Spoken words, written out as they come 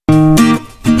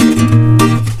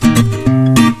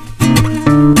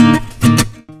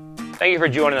for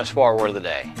joining us for our Word of the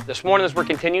Day. This morning, as we're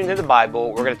continuing through the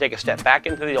Bible, we're going to take a step back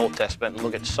into the Old Testament and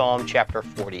look at Psalm chapter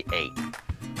 48.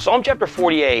 Psalm chapter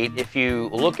 48, if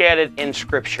you look at it in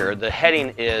Scripture, the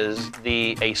heading is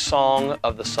a song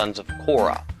of the sons of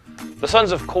Korah. The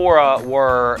sons of Korah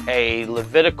were a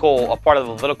part of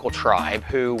the Levitical tribe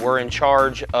who were in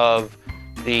charge of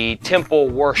the temple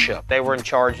worship. They were in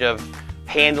charge of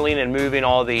handling and moving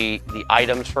all the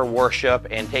items for worship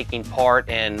and taking part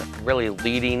in really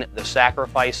leading the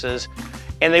sacrifices.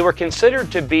 And they were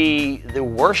considered to be the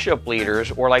worship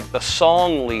leaders, or like the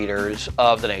song leaders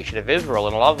of the nation of Israel.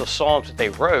 And a lot of the psalms that they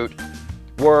wrote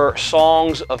were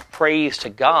songs of praise to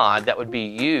God that would be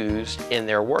used in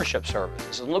their worship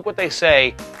services. And look what they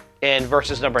say in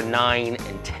verses number 9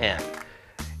 and 10.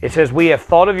 It says, "We have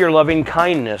thought of your loving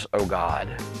kindness, O God,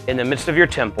 in the midst of your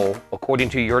temple, according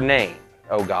to your name,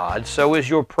 O God. So is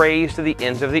your praise to the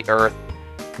ends of the earth.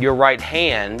 Your right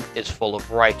hand is full of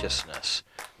righteousness."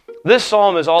 This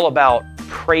psalm is all about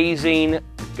praising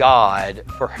God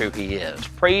for who He is,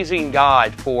 praising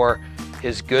God for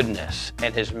His goodness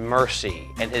and His mercy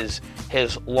and His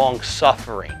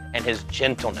long-suffering and His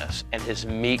gentleness and His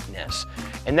meekness.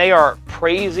 And they are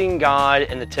praising God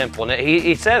in the temple. And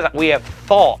he says, we have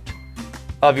thought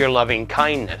of your loving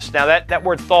kindness. Now that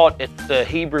word thought, it's the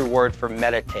Hebrew word for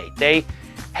meditate. They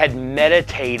had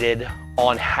meditated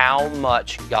on how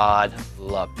much God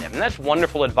loved them. And that's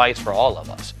wonderful advice for all of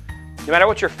us. No matter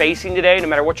what you're facing today, no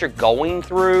matter what you're going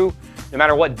through, no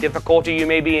matter what difficulty you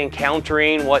may be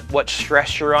encountering, what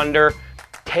stress you're under,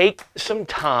 take some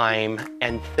time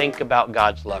and think about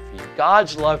God's love for you.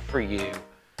 God's love for you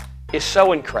is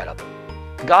so incredible.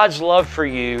 God's love for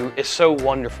you is so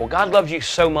wonderful. God loves you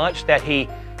so much that He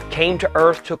came to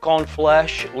earth, took on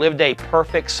flesh, lived a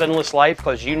perfect, sinless life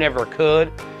because you never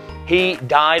could. He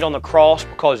died on the cross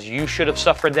because you should have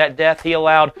suffered that death. He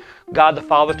allowed God the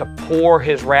Father to pour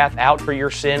His wrath out for your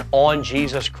sin on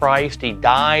Jesus Christ. He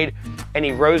died and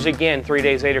He rose again 3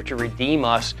 days later to redeem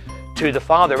us to the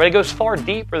Father. But it goes far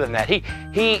deeper than that.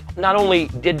 He not only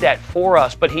did that for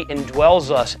us, but He indwells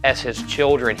us as His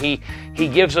children. He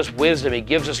gives us wisdom. He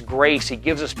gives us grace. He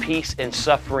gives us peace in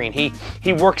suffering.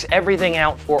 He works everything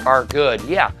out for our good.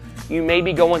 Yeah, you may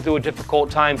be going through a difficult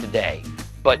time today,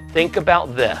 but think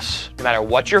about this. No matter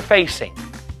what you're facing,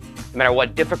 no matter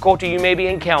what difficulty you may be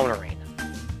encountering,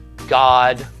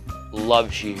 God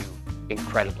loves you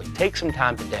incredibly. Take some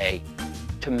time today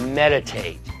to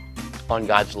meditate on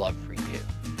God's love for you.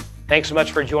 Thanks so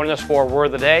much for joining us for our Word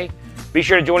of the Day. Be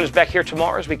sure to join us back here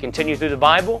tomorrow as we continue through the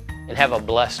Bible, and have a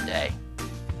blessed day.